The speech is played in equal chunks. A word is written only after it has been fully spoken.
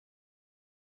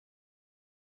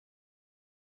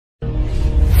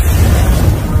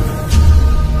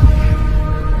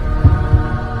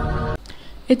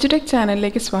Edtech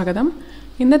ചാനലിലേക്ക് സ്വാഗതം.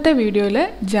 ഇന്നത്തെ വീഡിയോയിൽ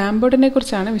ജാംബോർഡിനെ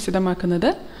കുറിച്ചാണ് വിശദമാക്കുന്നത്.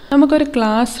 നമുക്കൊരു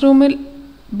ക്ലാസ് റൂമിൽ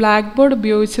ബ്ലാക്ക് ബോർഡ്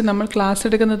ഉപയോഗിച്ച് നമ്മൾ ക്ലാസ്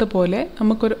എടുക്കുന്നത് പോലെ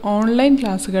നമുക്കൊരു ഓൺലൈൻ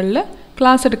ക്ലാസ്സുകളിൽ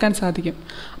ക്ലാസ് എടുക്കാൻ സാധിക്കും.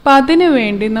 അപ്പോൾ അതിനു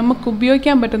വേണ്ടി നമുക്ക്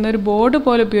ഉപയോഗിക്കാൻ പറ്റുന്ന ഒരു ബോർഡ്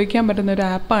പോലെ ഉപയോഗിക്കാൻ പറ്റുന്ന ഒരു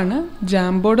ആപ്പാണ്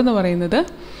ജാംബോർഡ് എന്ന് പറയുന്നത്.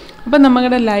 അപ്പോൾ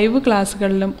നമ്മുടെ ലൈവ്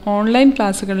ക്ലാസ്സുകളിലും ഓൺലൈൻ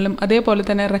ക്ലാസ്സുകളിലും അതേപോലെ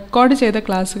തന്നെ റെക്കോർഡ് ചെയ്ത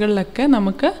ക്ലാസ്സുകളിലൊക്കെ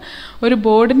നമുക്ക് ഒരു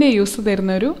ബോർഡിനെ യൂസ്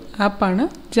തരുന്ന ഒരു ആപ്പാണ്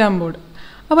ജാംബോർഡ്.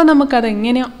 അപ്പോൾ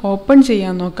നമുക്കതെങ്ങനെ ഓപ്പൺ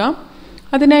ചെയ്യാൻ നോക്കാം.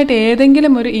 അതിനായിട്ട്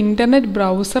ഏതെങ്കിലും ഒരു ഇൻ്റർനെറ്റ്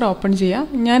ബ്രൗസർ ഓപ്പൺ ചെയ്യാം.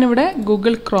 ഞാനിവിടെ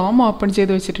ഗൂഗിൾ ക്രോം ഓപ്പൺ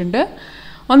ചെയ്ത് വെച്ചിട്ടുണ്ട്.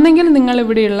 ഒന്നെങ്കിൽ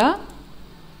നിങ്ങളിവിടെയുള്ള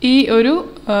ഈ ഒരു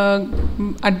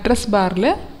അഡ്രസ് ബാറിൽ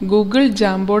ഗൂഗിൾ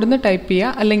ജാംബോർഡ് എന്ന് ടൈപ്പ്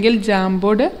ചെയ്യുക, അല്ലെങ്കിൽ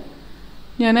ജാംബോർഡ്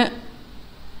ഞാൻ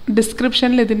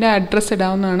ഡിസ്ക്രിപ്ഷനിൽ ഇതിൻ്റെ അഡ്രസ്സ്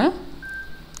ഇടാവുന്നതാണ്.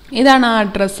 ഇതാണ് ആ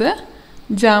അഡ്രസ്സ്,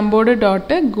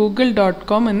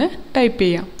 jamboard.google.com എന്ന് ടൈപ്പ്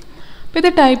ചെയ്യാം. അപ്പോൾ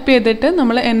ഇത് ടൈപ്പ് ചെയ്തിട്ട്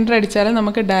നമ്മൾ എൻ്റർ അടിച്ചാൽ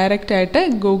നമുക്ക് ഡയറക്റ്റായിട്ട്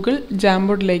ഗൂഗിൾ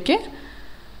ജാംബോർഡിലേക്ക്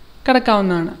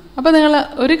കിടക്കാവുന്നതാണ്. അപ്പോൾ നിങ്ങൾ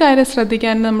ഒരു കാര്യം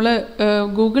ശ്രദ്ധിക്കാൻ, നമ്മൾ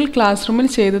ഗൂഗിൾ ക്ലാസ് റൂമിൽ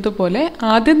ചെയ്തതുപോലെ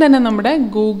ആദ്യം തന്നെ നമ്മുടെ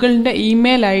ഗൂഗിളിൻ്റെ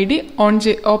ഇമെയിൽ ID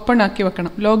ഓപ്പൺ ആക്കി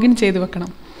വെക്കണം, ലോഗിൻ ചെയ്ത് വെക്കണം.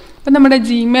 അപ്പോൾ നമ്മുടെ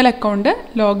ജിമെയിൽ അക്കൗണ്ട്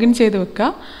ലോഗിൻ ചെയ്ത് വെക്കുക.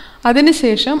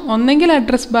 അതിനുശേഷം ഒന്നെങ്കിൽ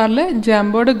അഡ്രസ് ബാറിൽ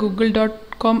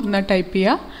jamboard.google.com എന്ന് ടൈപ്പ്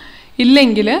ചെയ്യുക,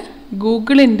 ഇല്ലെങ്കിൽ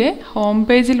ഗൂഗിളിൻ്റെ ഹോം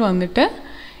പേജിൽ വന്നിട്ട്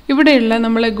ഇവിടെയുള്ള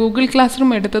നമ്മൾ ഗൂഗിൾ ക്ലാസ് റൂം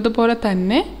എടുത്തതുപോലെ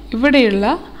തന്നെ ഇവിടെയുള്ള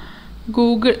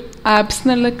ഗൂഗിൾ ആപ്സ്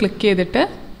എന്നുള്ളത് ക്ലിക്ക് ചെയ്തിട്ട്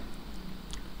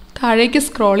താഴേക്ക്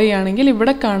സ്ക്രോൾ ചെയ്യുകയാണെങ്കിൽ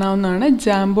ഇവിടെ കാണാവുന്നതാണ്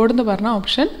ജാംബോർഡ് എന്ന് പറഞ്ഞ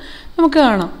ഓപ്ഷൻ നമുക്ക്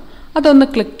കാണാം. അതൊന്ന്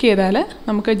ക്ലിക്ക് ചെയ്താൽ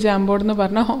നമുക്ക് ജാംബോർഡ് എന്ന്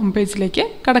പറഞ്ഞ ഹോം പേജിലേക്ക്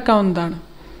കടക്കാവുന്നതാണ്.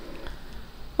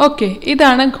 ഓക്കെ,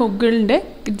 ഇതാണ് ഗൂഗിളിൻ്റെ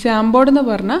ജാംബോർഡ് എന്ന്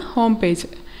പറഞ്ഞ ഹോം പേജ്.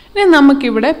 ഇനി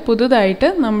നമുക്കിവിടെ പുതുതായിട്ട്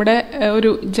നമ്മുടെ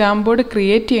ഒരു ജാംബോർഡ്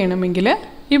ക്രിയേറ്റ് ചെയ്യണമെങ്കിൽ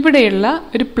ഇവിടെയുള്ള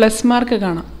ഒരു പ്ലസ് മാർക്ക്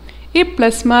കാണാം. ഈ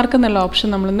പ്ലസ് മാർക്ക് എന്നുള്ള ഓപ്ഷൻ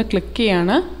നമ്മളൊന്ന് ക്ലിക്ക്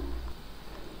ചെയ്യാണ്.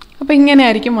 അപ്പോൾ ഇങ്ങനെ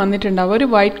ആയിരിക്കും വന്നിട്ടുണ്ടാവുക. ഒരു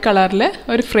വൈറ്റ് കളറിൽ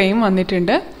ഒരു ഫ്രെയിം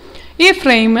വന്നിട്ടുണ്ട്. ഈ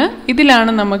ഫ്രെയിം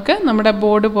ഇതിലാണ് നമുക്ക് നമ്മുടെ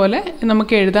ബോർഡ് പോലെ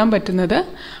നമുക്ക് എഴുതാൻ പറ്റുന്നത്.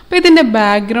 അപ്പോൾ ഇതിൻ്റെ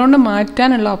ബാക്ക്ഗ്രൗണ്ട്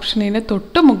മാറ്റാനുള്ള ഓപ്ഷൻ ഇതിൻ്റെ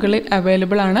തൊട്ട് മുകളിൽ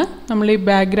അവൈലബിൾ ആണ്. നമ്മൾ ഈ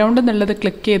ബാക്ക്ഗ്രൗണ്ട് എന്നുള്ളത്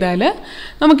ക്ലിക്ക് ചെയ്താൽ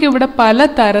നമുക്കിവിടെ പല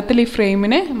തരത്തിൽ ഈ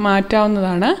ഫ്രെയിമിനെ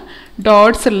മാറ്റാവുന്നതാണ്.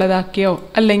 ഡോട്ട്സ് ഉള്ളതാക്കിയോ,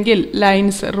 അല്ലെങ്കിൽ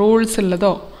ലൈൻസ് റൂൾസ്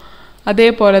ഉള്ളതോ,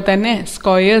 അതേപോലെ തന്നെ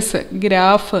സ്ക്വയേഴ്സ്,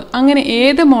 ഗ്രാഫ്, അങ്ങനെ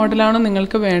ഏത് മോഡലാണോ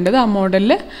നിങ്ങൾക്ക് വേണ്ടത് ആ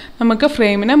മോഡലിൽ നമുക്ക്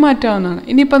ഫ്രെയിമിനെ മാറ്റാവുന്നതാണ്.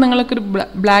 ഇനിയിപ്പോൾ നിങ്ങൾക്കൊരു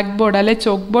ബ്ലാക്ക് ബോർഡ് അല്ലെങ്കിൽ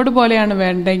ചോക്ക് ബോർഡ് പോലെയാണ്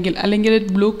വേണ്ടതെങ്കിൽ, അല്ലെങ്കിൽ ഒരു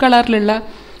ബ്ലൂ കളറിലുള്ള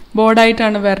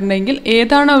ബോർഡായിട്ടാണ് വരണമെങ്കിൽ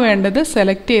ഏതാണോ വേണ്ടത്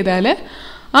സെലക്ട് ചെയ്താൽ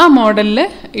ആ മോഡലിൽ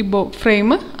ഈ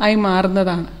ഫ്രെയിം ആയി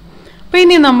മാറുന്നതാണ്. അപ്പോൾ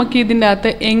ഇനി നമുക്ക് ഇതിൻ്റെ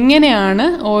അകത്ത് എങ്ങനെയാണ്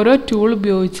ഓരോ ടൂൾ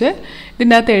ഉപയോഗിച്ച്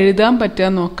ഇതിൻ്റെ അകത്ത് എഴുതാൻ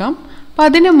പറ്റുക നോക്കാം. അപ്പോൾ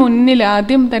അതിന് മുന്നിൽ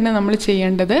ആദ്യം തന്നെ നമ്മൾ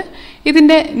ചെയ്യേണ്ടത്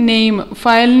ഇതിൻ്റെ നെയിം,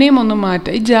 ഫയൽ നെയിം ഒന്ന്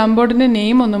മാറ്റുക. ഈ ജാംബോർഡിൻ്റെ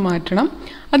നെയിം ഒന്ന് മാറ്റണം.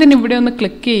 അതിനിവിടെ ഒന്ന്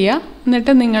ക്ലിക്ക് ചെയ്യുക.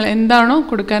 എന്നിട്ട് നിങ്ങൾ എന്താണോ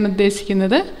കൊടുക്കാൻ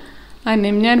ഉദ്ദേശിക്കുന്നത് ആ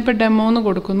നെയിം, ഞാനിപ്പോൾ ഡെമോ എന്ന്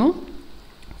കൊടുക്കുന്നു,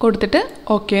 കൊടുത്തിട്ട്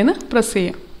ഓക്കെ എന്ന് പ്രസ്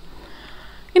ചെയ്യാം.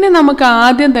 ഇനി നമുക്ക്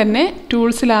ആദ്യം തന്നെ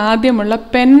ടൂൾസിൽ ആദ്യമുള്ള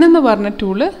പെൻ എന്ന് പറഞ്ഞ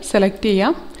ടൂള് സെലക്ട്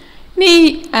ചെയ്യാം. ഇനി ഈ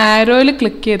ആരോയിൽ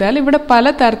ക്ലിക്ക് ചെയ്താൽ ഇവിടെ പല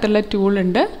തരത്തിലുള്ള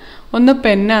ടൂളുണ്ട്. ഒന്ന്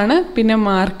പെന്നാണ്, പിന്നെ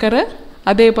മാർക്കർ,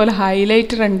 അതേപോലെ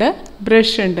ഹൈലൈറ്റർ ഉണ്ട്,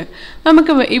 ബ്രഷ് ഉണ്ട്.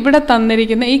 നമുക്ക് ഇവിടെ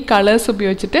തന്നിരിക്കുന്ന ഈ കളേഴ്സ്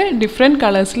ഉപയോഗിച്ചിട്ട് ഡിഫറെൻറ്റ്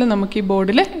കളേഴ്സിൽ നമുക്ക് ഈ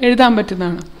ബോർഡിൽ എഴുതാൻ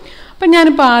പറ്റുന്നതാണ്. അപ്പം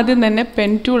ഞാനിപ്പോൾ ആദ്യം തന്നെ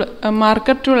പെൻ ടൂൾ,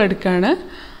 മാർക്കർ ടൂൾ എടുക്കുകയാണ്.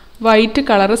 വൈറ്റ്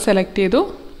കളർ സെലക്ട് ചെയ്തു.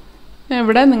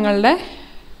 ഇവിടെ നിങ്ങളുടെ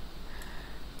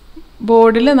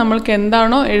ബോർഡിൽ നമ്മൾക്ക്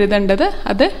എന്താണോ എഴുതേണ്ടത്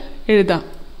അത് എഴുതാം.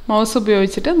 മൗസ്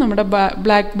ഉപയോഗിച്ചിട്ട് നമ്മുടെ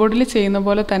ബ്ലാക്ക് ബോർഡിൽ ചെയ്യുന്ന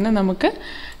പോലെ തന്നെ നമുക്ക്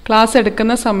ക്ലാസ്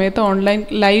എടുക്കുന്ന സമയത്ത് ഓൺലൈൻ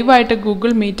ലൈവായിട്ട്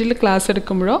ഗൂഗിൾ മീറ്റിൽ ക്ലാസ്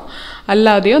എടുക്കുമ്പോഴോ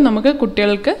അല്ലാതെയോ നമുക്ക്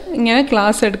കുട്ടികൾക്ക് ഇങ്ങനെ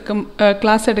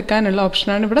ക്ലാസ് എടുക്കാനുള്ള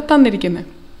ഓപ്ഷനാണ് ഇവിടെ തന്നിരിക്കുന്നത്.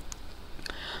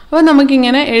 അപ്പോൾ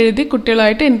നമുക്കിങ്ങനെ എഴുതി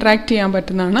കുട്ടികളായിട്ട് ഇൻട്രാക്ട് ചെയ്യാൻ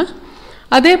പറ്റുന്നതാണ്.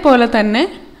 അതേപോലെ തന്നെ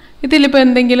ഇതിലിപ്പോൾ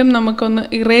എന്തെങ്കിലും നമുക്കൊന്ന്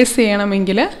ഇറേസ്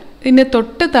ചെയ്യണമെങ്കിൽ ഇതിൻ്റെ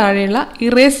തൊട്ട് താഴെയുള്ള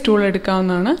ഇറേസ് ടൂൾ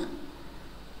എടുക്കാവുന്നതാണ്.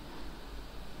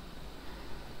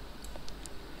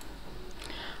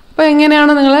 അപ്പോൾ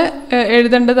എങ്ങനെയാണോ നിങ്ങൾ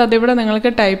എഴുതേണ്ടത് അതിവിടെ നിങ്ങൾക്ക്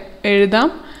എഴുതാം.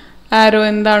 ആരോ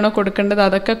എന്താണോ കൊടുക്കേണ്ടത്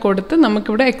അതൊക്കെ കൊടുത്ത്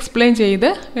നമുക്കിവിടെ എക്സ്പ്ലെയിൻ ചെയ്ത്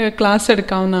ക്ലാസ്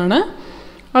എടുക്കാവുന്നതാണ്.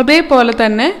 അതേപോലെ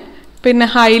തന്നെ പിന്നെ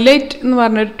ഹൈലൈറ്റ് എന്ന്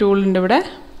പറഞ്ഞൊരു ടൂളുണ്ട് ഇവിടെ.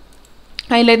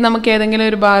 ഹൈലൈറ്റ് നമുക്ക് ഏതെങ്കിലും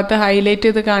ഒരു ഭാഗത്ത് ഹൈലൈറ്റ്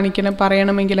ചെയ്ത്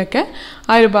പറയണമെങ്കിലൊക്കെ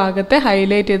ആ ഒരു ഭാഗത്തെ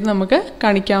ഹൈലൈറ്റ് ചെയ്ത് നമുക്ക്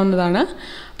കാണിക്കാവുന്നതാണ്.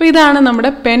 അപ്പോൾ ഇതാണ് നമ്മുടെ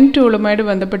പെൻ ടൂളുമായിട്ട്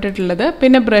ബന്ധപ്പെട്ടിട്ടുള്ളത്.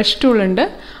 പിന്നെ ബ്രഷ് ടൂളുണ്ട്,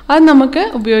 അത് നമുക്ക്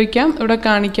ഉപയോഗിക്കാം, ഇവിടെ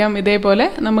കാണിക്കാം. ഇതേപോലെ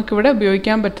നമുക്കിവിടെ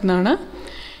ഉപയോഗിക്കാൻ പറ്റുന്നതാണ്.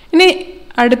 ഇനി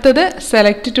അടുത്തത്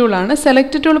സെലക്ട് ടൂളാണ്.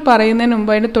 സെലക്ട് ടൂൾ പറയുന്നതിന്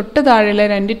മുമ്പ് അതിൻ്റെ തൊട്ട് താഴെയുള്ള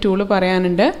 2 ടൂള്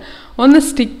പറയാനുണ്ട്. ഒന്ന്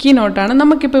സ്റ്റിക്കി നോട്ടാണ്.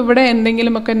 നമുക്കിപ്പോൾ ഇവിടെ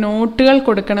എന്തെങ്കിലുമൊക്കെ നോട്ടുകൾ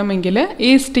കൊടുക്കണമെങ്കിൽ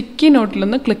ഈ സ്റ്റിക്കി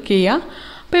നോട്ടിലൊന്ന് ക്ലിക്ക് ചെയ്യുക.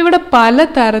 അപ്പോൾ ഇവിടെ പല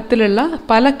തരത്തിലുള്ള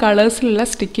പല കളേഴ്സിലുള്ള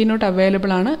സ്റ്റിക്കി നോട്ട്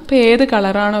അവൈലബിൾ ആണ്. അപ്പോൾ ഏത്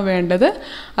കളറാണോ വേണ്ടത്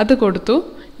അത് കൊടുത്തു.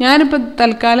 ഞാനിപ്പോൾ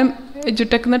തൽക്കാലം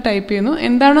എജുടെക് ടൈപ്പ് ചെയ്യുന്നു.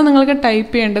 എന്താണോ നിങ്ങൾക്ക്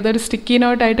ടൈപ്പ് ചെയ്യേണ്ടത്, ഒരു സ്റ്റിക്കി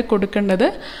നോട്ടായിട്ട് കൊടുക്കേണ്ടത്,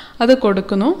 അത്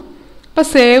കൊടുക്കുന്നു. അപ്പോൾ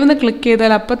സേവ് എന്ന് ക്ലിക്ക്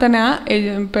ചെയ്താൽ അപ്പോൾ തന്നെ ആ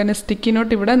പിന്നെ സ്റ്റിക്കി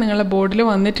നോട്ട് ഇവിടെ നിങ്ങളുടെ ബോർഡിൽ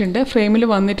വന്നിട്ടുണ്ട്, ഫ്രെയിമിൽ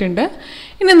വന്നിട്ടുണ്ട്.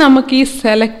 ഇനി നമുക്ക് ഈ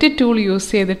സെലക്ട് ടൂൾ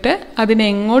യൂസ് ചെയ്തിട്ട് അതിനെ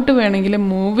എങ്ങോട്ട് വേണമെങ്കിലും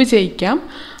മൂവ് ചെയ്യിക്കാം.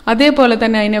 അതേപോലെ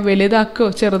തന്നെ അതിനെ വലുതാക്കുകയോ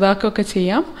ചെറുതാക്കുകയോ ഒക്കെ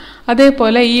ചെയ്യാം.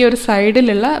 അതേപോലെ ഈ ഒരു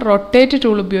സൈഡിലുള്ള റൊട്ടേറ്റ്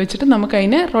ടൂൾ ഉപയോഗിച്ചിട്ട് നമുക്ക്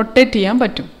അതിനെ റൊട്ടേറ്റ് ചെയ്യാൻ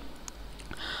പറ്റും.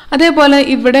 അതേപോലെ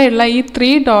ഇവിടെയുള്ള ഈ 3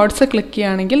 ഡോട്ട്സ് ക്ലിക്ക്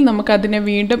ചെയ്യുകയാണെങ്കിൽ നമുക്കതിനെ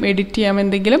വീണ്ടും എഡിറ്റ് ചെയ്യാം.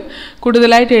 എന്തെങ്കിലും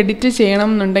കൂടുതലായിട്ട് എഡിറ്റ് ചെയ്യണം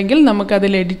എന്നുണ്ടെങ്കിൽ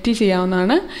നമുക്കതിൽ എഡിറ്റ്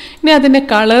ചെയ്യാവുന്നതാണ്. ഇനി അതിൻ്റെ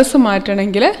കളേഴ്സ്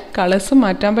മാറ്റണമെങ്കിൽ കളേഴ്സ്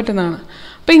മാറ്റാൻ പറ്റുന്നതാണ്.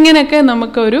 അപ്പോൾ ഇങ്ങനെയൊക്കെ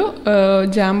നമുക്കൊരു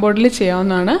ജാംബോർഡിൽ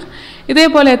ചെയ്യാവുന്നതാണ്.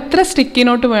 ഇതേപോലെ എത്ര സ്റ്റിക്കി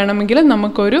നോട്ട് വേണമെങ്കിലും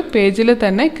നമുക്കൊരു പേജിൽ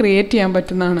തന്നെ ക്രിയേറ്റ് ചെയ്യാൻ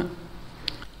പറ്റുന്നതാണ്.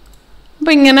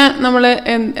 അപ്പോൾ ഇങ്ങനെ നമ്മൾ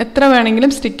എത്ര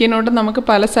വേണമെങ്കിലും സ്റ്റിക്കി നോട്ട് നമുക്ക്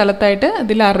പല സ്ഥലത്തായിട്ട്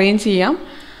ഇതിൽ അറേഞ്ച് ചെയ്യാം.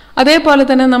 അതേപോലെ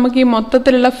തന്നെ നമുക്ക് ഈ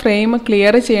മൊത്തത്തിലുള്ള ഫ്രെയിം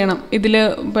ക്ലിയർ ചെയ്യണം. ഇതിൽ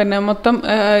പിന്നെ മൊത്തം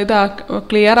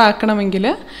ക്ലിയർ ആക്കണമെങ്കിൽ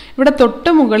ഇവിടെ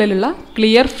തൊട്ട് മുകളിലുള്ള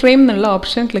ക്ലിയർ ഫ്രെയിം എന്നുള്ള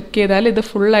ഓപ്ഷൻ ക്ലിക്ക് ചെയ്താൽ ഇത്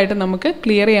ഫുള്ളായിട്ട് നമുക്ക്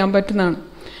ക്ലിയർ ചെയ്യാൻ പറ്റുന്നതാണ്.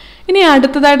 ഇനി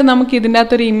അടുത്തതായിട്ട് നമുക്ക് ഇതിൻ്റെ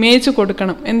അകത്തൊരു ഇമേജ്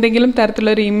കൊടുക്കണം. എന്തെങ്കിലും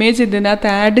തരത്തിലൊരു ഇമേജ് ഇതിൻ്റെ അകത്ത്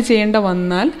ആഡ് ചെയ്യേണ്ട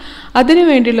വന്നാൽ അതിന്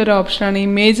വേണ്ടിയുള്ളൊരു ഓപ്ഷനാണ്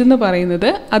ഇമേജ് എന്ന് പറയുന്നത്.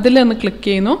 അതിലൊന്ന് ക്ലിക്ക്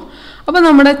ചെയ്യുന്നു. അപ്പോൾ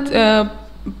നമ്മുടെ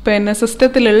പിന്നെ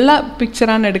സിസ്റ്റത്തിലുള്ള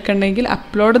പിക്ചറാണ് എടുക്കേണ്ടതെങ്കിൽ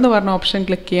അപ്ലോഡ് എന്ന് പറഞ്ഞ ഓപ്ഷൻ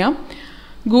ക്ലിക്ക് ചെയ്യാം.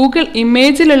 ഗൂഗിൾ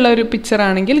ഇമേജിലുള്ള ഒരു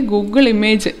പിക്ചറാണെങ്കിൽ ഗൂഗിൾ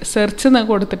ഇമേജ് സെർച്ച് എന്ന്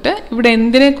കൊടുത്തിട്ട് ഇവിടെ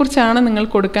എന്തിനെക്കുറിച്ചാണ് നിങ്ങൾ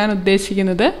കൊടുക്കാൻ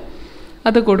ഉദ്ദേശിക്കുന്നത്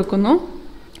അത് കൊടുക്കുന്നു.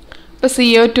 ഇപ്പോൾ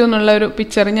CO2 എന്നുള്ള ഒരു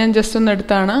പിക്ചർ ഞാൻ ജസ്റ്റ് ഒന്ന്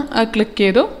എടുത്താണ്. അത് ക്ലിക്ക്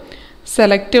ചെയ്തു,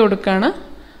 സെലക്ട് കൊടുക്കുകയാണ്.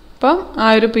 അപ്പം ആ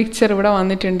ഒരു പിക്ചർ ഇവിടെ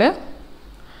വന്നിട്ടുണ്ട്.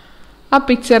 ആ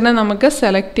പിക്ചറിനെ നമുക്ക്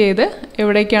സെലക്ട് ചെയ്ത്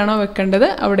എവിടേക്കാണോ വെക്കേണ്ടത്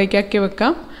അവിടേക്കാക്കി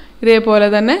വെക്കാം. ഇതേപോലെ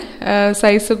തന്നെ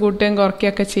സൈസ് കൂട്ടുകയും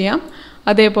കുറയ്ക്കുകയൊക്കെ ചെയ്യാം.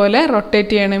 അതേപോലെ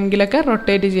റൊട്ടേറ്റ് ചെയ്യണമെങ്കിലൊക്കെ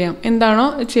റൊട്ടേറ്റ് ചെയ്യാം. എന്താണോ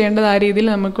ചെയ്യേണ്ടത് ആ രീതിയിൽ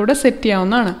നമുക്കിവിടെ സെറ്റ്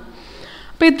ചെയ്യാവുന്നതാണ്.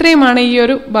 അപ്പോൾ ഇത്രയുമാണ് ഈ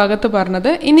ഒരു ഭാഗത്ത് പറഞ്ഞത്.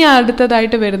 ഇനി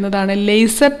അടുത്തതായിട്ട് വരുന്നതാണ്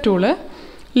ലേസർ ടൂള്.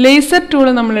 ലേസർ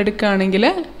ടൂള് നമ്മൾ എടുക്കുകയാണെങ്കിൽ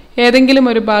ഏതെങ്കിലും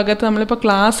ഒരു ഭാഗത്ത് നമ്മളിപ്പോൾ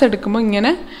ക്ലാസ് എടുക്കുമ്പോൾ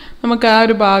ഇങ്ങനെ നമുക്ക് ആ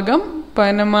ഒരു ഭാഗം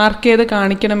പിന്നെ മാർക്ക് ചെയ്ത്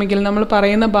കാണിക്കണമെങ്കിൽ നമ്മൾ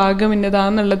പറയുന്ന ഭാഗം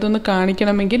ഇന്നതാണെന്നുള്ളതൊന്ന്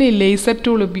കാണിക്കണമെങ്കിൽ ഈ ലേസർ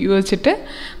ടൂൾ ഉപയോഗിച്ചിട്ട്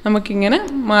നമുക്കിങ്ങനെ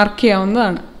മാർക്ക്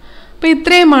ചെയ്യാവുന്നതാണ്. അപ്പോൾ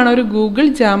ഇത്രയുമാണ് ഒരു ഗൂഗിൾ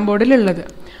ജാംബോർഡിലുള്ളത്.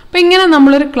 അപ്പോൾ ഇങ്ങനെ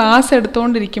നമ്മളൊരു ക്ലാസ്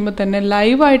എടുത്തുകൊണ്ടിരിക്കുമ്പോൾ തന്നെ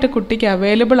ലൈവായിട്ട് കുട്ടിക്ക്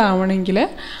അവൈലബിൾ ആവണമെങ്കിൽ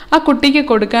ആ കുട്ടിക്ക്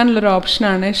കൊടുക്കാനുള്ളൊരു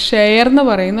ഓപ്ഷനാണ് ഷെയർ എന്ന്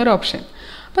പറയുന്ന ഒരു ഓപ്ഷൻ.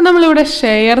 അപ്പോൾ നമ്മളിവിടെ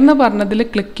ഷെയർ എന്ന് പറഞ്ഞതിൽ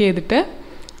ക്ലിക്ക് ചെയ്തിട്ട്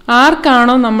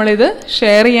ആർക്കാണോ നമ്മളിത്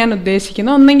ഷെയർ ചെയ്യാൻ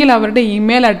ഉദ്ദേശിക്കുന്നത് ഒന്നെങ്കിൽ അവരുടെ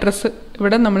ഇമെയിൽ അഡ്രസ്സ്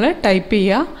ഇവിടെ നമ്മൾ ടൈപ്പ്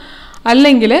ചെയ്യുക,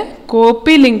 അല്ലെങ്കിൽ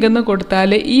കോപ്പി ലിങ്ക് എന്ന്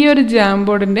കൊടുത്താൽ ഈ ഒരു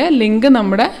ജാംബോർഡിൻ്റെ ലിങ്ക്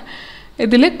നമ്മുടെ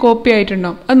ഇതിൽ കോപ്പി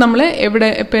ആയിട്ടുണ്ടാവും. അത് നമ്മൾ എവിടെ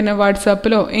പിന്നെ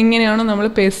വാട്സാപ്പിലോ എങ്ങനെയാണോ നമ്മൾ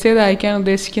പേസ്റ്റ് ചെയ്ത് അയക്കാൻ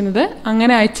ഉദ്ദേശിക്കുന്നത്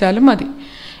അങ്ങനെ അയച്ചാലും മതി.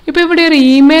 ഇപ്പോൾ ഇവിടെ ഒരു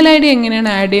ഇമെയിൽ ID എങ്ങനെയാണ്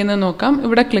ആഡ് ചെയ്യുന്നത് നോക്കാം.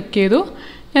 ഇവിടെ ക്ലിക്ക് ചെയ്തു,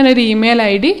 ഞാനൊരു ഇമെയിൽ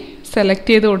ID സെലക്ട്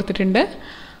ചെയ്ത് കൊടുത്തിട്ടുണ്ട്.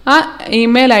 ആ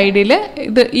ഇമെയിൽ IDയിൽ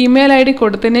ഇത് ഇമെയിൽ ID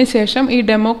കൊടുത്തതിന് ശേഷം ഈ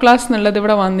ഡെമോ ക്ലാസ് എന്നുള്ളത്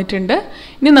ഇവിടെ വന്നിട്ടുണ്ട്.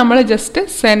 ഇനി നമ്മൾ ജസ്റ്റ്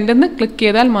സെൻഡ് എന്ന് ക്ലിക്ക്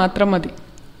ചെയ്താൽ മാത്രം മതി.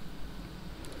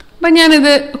 അപ്പം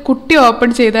ഞാനിത് കുട്ടി ഓപ്പൺ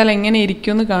ചെയ്താൽ എങ്ങനെ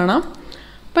ഇരിക്കുമെന്ന് കാണാം.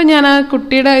 അപ്പം ഞാൻ ആ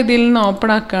കുട്ടിയുടെ ഇതിൽ നിന്ന് ഓപ്പൺ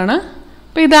ആക്കുകയാണ്.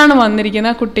 അപ്പോൾ ഇതാണ്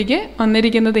വന്നിരിക്കുന്നത്. ആ കുട്ടിക്ക്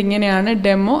വന്നിരിക്കുന്നത് ഇങ്ങനെയാണ്,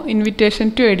 ഡെമോ ഇൻവിറ്റേഷൻ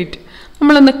ടു എഡിറ്റ്.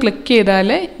 നമ്മളൊന്ന് ക്ലിക്ക് ചെയ്താൽ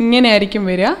ഇങ്ങനെയായിരിക്കും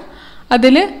വരിക.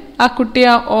 അതിൽ ആ കുട്ടി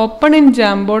ആ ഓപ്പൺ ഇൻ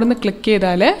ജാംബോർഡ് എന്ന് ക്ലിക്ക്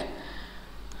ചെയ്താൽ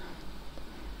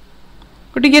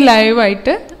കുട്ടിക്ക്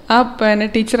ലൈവായിട്ട് ആ പിന്നെ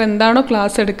ടീച്ചർ എന്താണോ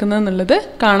ക്ലാസ് എടുക്കുന്നത് എന്നുള്ളത്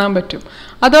കാണാൻ പറ്റും.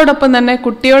 അതോടൊപ്പം തന്നെ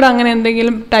കുട്ടിയോട് അങ്ങനെ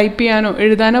എന്തെങ്കിലും ടൈപ്പ് ചെയ്യാനോ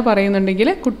എഴുതാനോ പറയുന്നുണ്ടെങ്കിൽ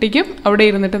കുട്ടിക്കും അവിടെ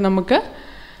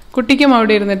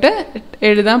ഇരുന്നിട്ട്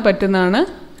എഴുതാൻ പറ്റുന്നതാണ്.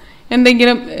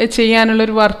 എന്തെങ്കിലും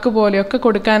ചെയ്യാനുള്ളൊരു വർക്ക് പോലെയൊക്കെ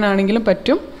കൊടുക്കാനാണെങ്കിലും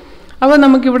പറ്റും. അപ്പോൾ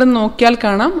നമുക്കിവിടെ നോക്കിയാൽ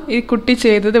കാണാം ഈ കുട്ടി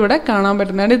ചെയ്തത് ഇവിടെ കാണാൻ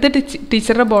പറ്റുന്നതാണ്. ഇത്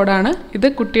ടീച്ചറുടെ ബോർഡാണ്, ഇത്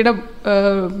കുട്ടിയുടെ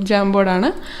ജാംബോർഡാണ്.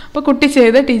 അപ്പോൾ കുട്ടി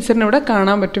ചെയ്ത് ടീച്ചറിന് ഇവിടെ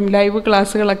കാണാൻ പറ്റും. ലൈവ്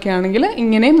ക്ലാസ്സുകളൊക്കെ ആണെങ്കിൽ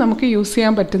ഇങ്ങനെയും നമുക്ക് യൂസ്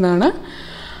ചെയ്യാൻ പറ്റുന്നതാണ്.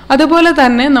 അതുപോലെ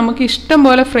തന്നെ നമുക്ക് ഇഷ്ടം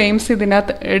പോലെ ഫ്രെയിംസ്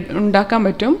ഇതിനകത്ത് ഉണ്ടാക്കാൻ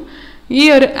പറ്റും. ഈ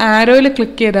ഒരു ആരോയിൽ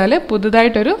ക്ലിക്ക് ചെയ്താൽ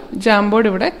പുതുതായിട്ടൊരു ജാംബോർഡ്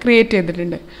ഇവിടെ ക്രിയേറ്റ്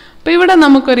ചെയ്തിട്ടുണ്ട്. അപ്പോൾ ഇവിടെ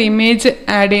നമുക്കൊരു ഇമേജ്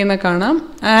ആഡ് ചെയ്യുന്ന കാണാം.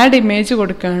 ആഡ് ഇമേജ്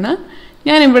കൊടുക്കുകയാണ്.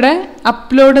 ഞാനിവിടെ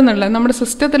അപ്ലോഡ് എന്നുള്ള നമ്മുടെ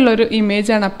സിസ്റ്റത്തിലുള്ളൊരു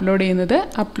ഇമേജാണ് അപ്ലോഡ് ചെയ്യുന്നത്.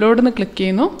 അപ്ലോഡ് എന്ന് ക്ലിക്ക്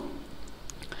ചെയ്യുന്നു.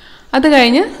 അത്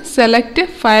കഴിഞ്ഞ് select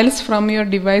files from your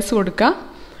device കൊടുക്കുക.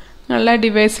 നിങ്ങളുടെ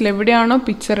ഡിവൈസിൽ എവിടെയാണോ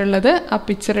പിക്ചർ ഉള്ളത് ആ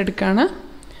പിക്ചർ എടുക്കുകയാണ്.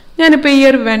 ഞാനിപ്പോൾ ഈ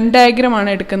ഒരു വെൻ ഡയഗ്രാമാണ്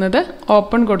എടുക്കുന്നത്.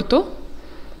 ഓപ്പൺ കൊടുത്തു.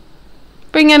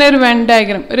 ഇപ്പോൾ ഇങ്ങനെ ഒരു വെൻ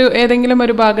ഡയഗ്രാം ഏതെങ്കിലും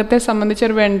ഒരു ഭാഗത്തെ സംബന്ധിച്ച്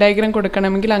ഒരു വെൻ ഡയഗ്രാം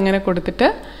കൊടുക്കണമെങ്കിൽ അങ്ങനെ കൊടുത്തിട്ട്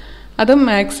അത്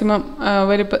മാക്സിമം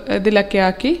ഇതിലൊക്കെ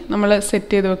ആക്കി നമ്മൾ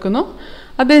സെറ്റ് ചെയ്ത് വെക്കുന്നു.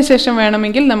 അതിനുശേഷം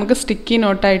വേണമെങ്കിൽ നമുക്ക് സ്റ്റിക്കി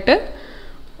നോട്ടായിട്ട്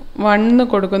 1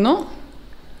 കൊടുക്കുന്നു.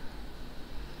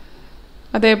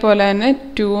 അതേപോലെ തന്നെ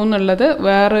 2 എന്നുള്ളത്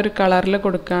വേറൊരു കളറിൽ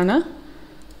കൊടുക്കുകയാണ്.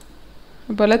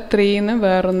 അതുപോലെ 3 എന്ന്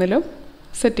വേറൊന്നിലും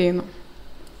സെറ്റ് ചെയ്യുന്നു.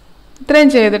 ഇത്രയും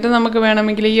ചെയ്തിട്ട് നമുക്ക്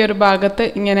വേണമെങ്കിൽ ഈ ഒരു ഭാഗത്ത്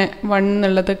ഇങ്ങനെ 1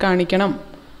 എന്നുള്ളത് കാണിക്കണം,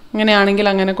 അങ്ങനെയാണെങ്കിൽ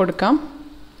അങ്ങനെ കൊടുക്കാം.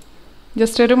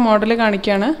 ജസ്റ്റ് ഒരു മോഡൽ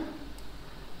കാണിക്കുകയാണ്.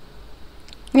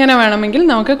 ഇങ്ങനെ വേണമെങ്കിൽ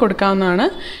നമുക്ക് കൊടുക്കാവുന്നതാണ്.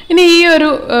 ഇനി ഈ ഒരു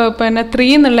 3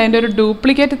 എന്നുള്ളതിൻ്റെ ഒരു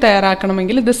ഡ്യൂപ്ലിക്കേറ്റ്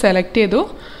തയ്യാറാക്കണമെങ്കിൽ ഇത് സെലക്ട് ചെയ്തു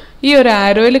ഈ ഒരു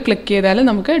ആരോയിൽ ക്ലിക്ക് ചെയ്താൽ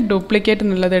നമുക്ക് ഡ്യൂപ്ലിക്കേറ്റ്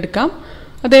എന്നുള്ളത് എടുക്കാം.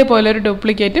 അതേപോലെ ഒരു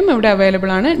ഡ്യൂപ്ലിക്കേറ്റും ഇവിടെ അവൈലബിൾ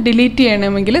ആണ്. ഡിലീറ്റ്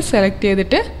ചെയ്യണമെങ്കിൽ സെലക്ട്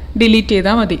ചെയ്തിട്ട് ഡിലീറ്റ്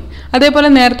ചെയ്താൽ മതി. അതേപോലെ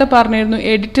നേരത്തെ പറഞ്ഞിരുന്നു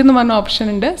എഡിറ്റ് എന്ന് പറഞ്ഞ ഓപ്ഷൻ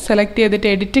ഉണ്ട്. സെലക്ട് ചെയ്തിട്ട്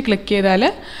എഡിറ്റ് ക്ലിക്ക് ചെയ്താൽ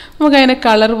നമുക്ക് അതിൻ്റെ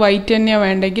കളർ വൈറ്റ് തന്നെയാണ്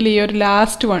വേണ്ടെങ്കിൽ ഈ ഒരു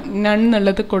ലാസ്റ്റ് നൺ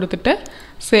എന്നുള്ളത് കൊടുത്തിട്ട്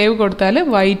സേവ് കൊടുത്താൽ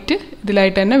വൈറ്റ്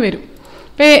ഇതിലായിട്ട് തന്നെ വരും.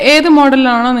 അപ്പോൾ ഏത്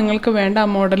മോഡലിലാണോ നിങ്ങൾക്ക് വേണ്ട ആ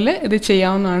മോഡലിൽ ഇത്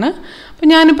ചെയ്യാവുന്നതാണ്. അപ്പോൾ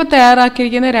ഞാനിപ്പോൾ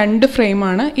തയ്യാറാക്കിയിരിക്കുന്ന 2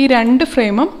 ഫ്രെയിമാണ്. ഈ 2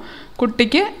 ഫ്രെയിമും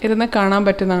കുട്ടിക്ക് ഇരുന്ന് കാണാൻ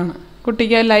പറ്റുന്നതാണ്.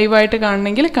 കുട്ടിക്ക് ലൈവായിട്ട്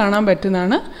കാണണമെങ്കിൽ കാണാൻ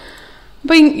പറ്റുന്നതാണ്.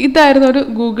 അപ്പോൾ ഇതായിരുന്നു ഒരു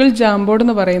ഗൂഗിൾ ജാംബോർഡ്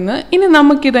എന്ന് പറയുന്നത്. ഇനി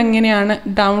നമുക്കിതെങ്ങനെയാണ്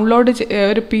ഡൗൺലോഡ്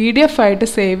ഒരു PDF ആയിട്ട്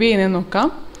സേവ് ചെയ്യുന്നത് നോക്കാം.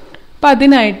 അപ്പോൾ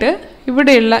അതിനായിട്ട്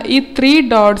ഇവിടെയുള്ള ഈ 3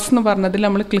 ഡോട്ട്സ് എന്ന് പറഞ്ഞതിൽ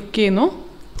നമ്മൾ ക്ലിക്ക് ചെയ്യുന്നു.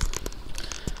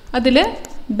 അതിൽ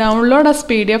ഡൗൺലോഡ് ആസ്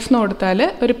PDF എന്ന് കൊടുത്താൽ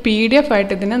ഒരു PDF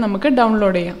ആയിട്ട് ഇതിനെ നമുക്ക്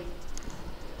ഡൗൺലോഡ് ചെയ്യാം.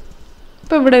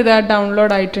 ഇപ്പോൾ ഇവിടെ ഇതാ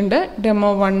ഡൗൺലോഡ് ആയിട്ടുണ്ട് ഡെമോ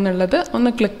 1 എന്നുള്ളത്.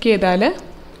 ഒന്ന് ക്ലിക്ക് ചെയ്താൽ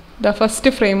ഇതാ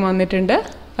ഫസ്റ്റ് ഫ്രെയിം വന്നിട്ടുണ്ട്.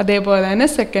 അതേപോലെ തന്നെ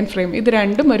സെക്കൻഡ് ഫ്രെയിം. ഇത്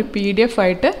രണ്ടും ഒരു PDF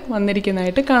ആയിട്ട്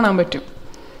വന്നിരിക്കുന്നതായിട്ട് കാണാൻ പറ്റും.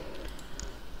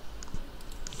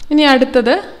 ഇനി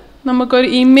അടുത്തത് നമുക്കൊരു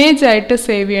ഇമേജ് ആയിട്ട്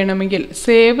സേവ് ചെയ്യണമെങ്കിൽ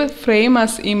സേവ് ഫ്രെയിം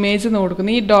ആസ് ഇമേജ് എന്ന്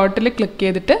കൊടുക്കുന്നു. ഈ ഡോട്ടിൽ ക്ലിക്ക്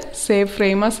ചെയ്തിട്ട് സേവ്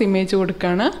ഫ്രെയിം ആസ് ഇമേജ്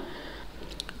കൊടുക്കുകയാണ്.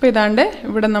 അപ്പോൾ ഇതാണ്ട്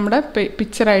ഇവിടെ നമ്മുടെ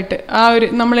പിക്ചറായിട്ട് ആ ഒരു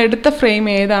നമ്മൾ എടുത്ത ഫ്രെയിം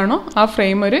ഏതാണോ ആ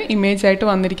ഫ്രെയിം ഒരു ഇമേജ് ആയിട്ട്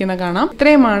വന്നിരിക്കുന്ന കാണാം.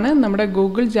 ഇത്രയുമാണ് നമ്മുടെ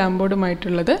ഗൂഗിൾ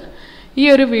ജാംബോർഡുമായിട്ടുള്ളത്. ഈ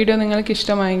ഒരു വീഡിയോ നിങ്ങൾക്ക്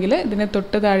ഇഷ്ടമായെങ്കിൽ ഇതിന്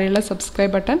തൊട്ട് താഴെയുള്ള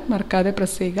സബ്സ്ക്രൈബ് ബട്ടൺ മറക്കാതെ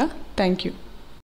പ്രസ് ചെയ്യുക. Thank you.